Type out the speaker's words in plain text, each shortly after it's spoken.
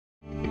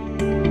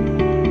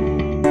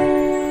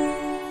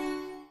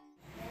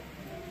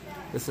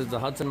This is the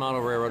Hudson Model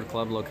Railroad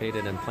Club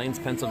located in Plains,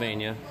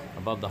 Pennsylvania,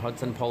 above the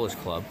Hudson Polish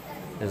Club.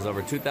 It is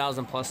over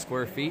 2,000 plus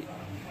square feet,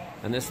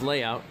 and this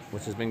layout,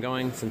 which has been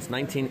going since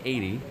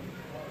 1980,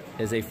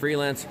 is a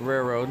freelance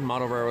railroad,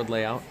 model railroad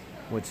layout,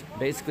 which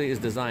basically is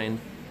designed,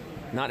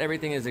 not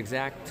everything is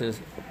exact to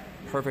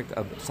perfect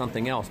of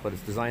something else, but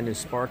it's designed to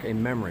spark a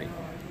memory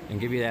and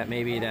give you that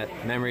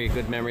memory, a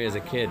good memory as a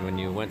kid when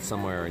you went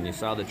somewhere and you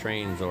saw the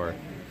trains, or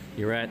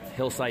you're at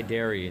Hillside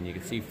Dairy and you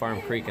could see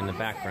Farm Creek in the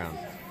background.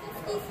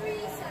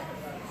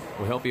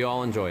 We hope you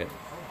all enjoy it.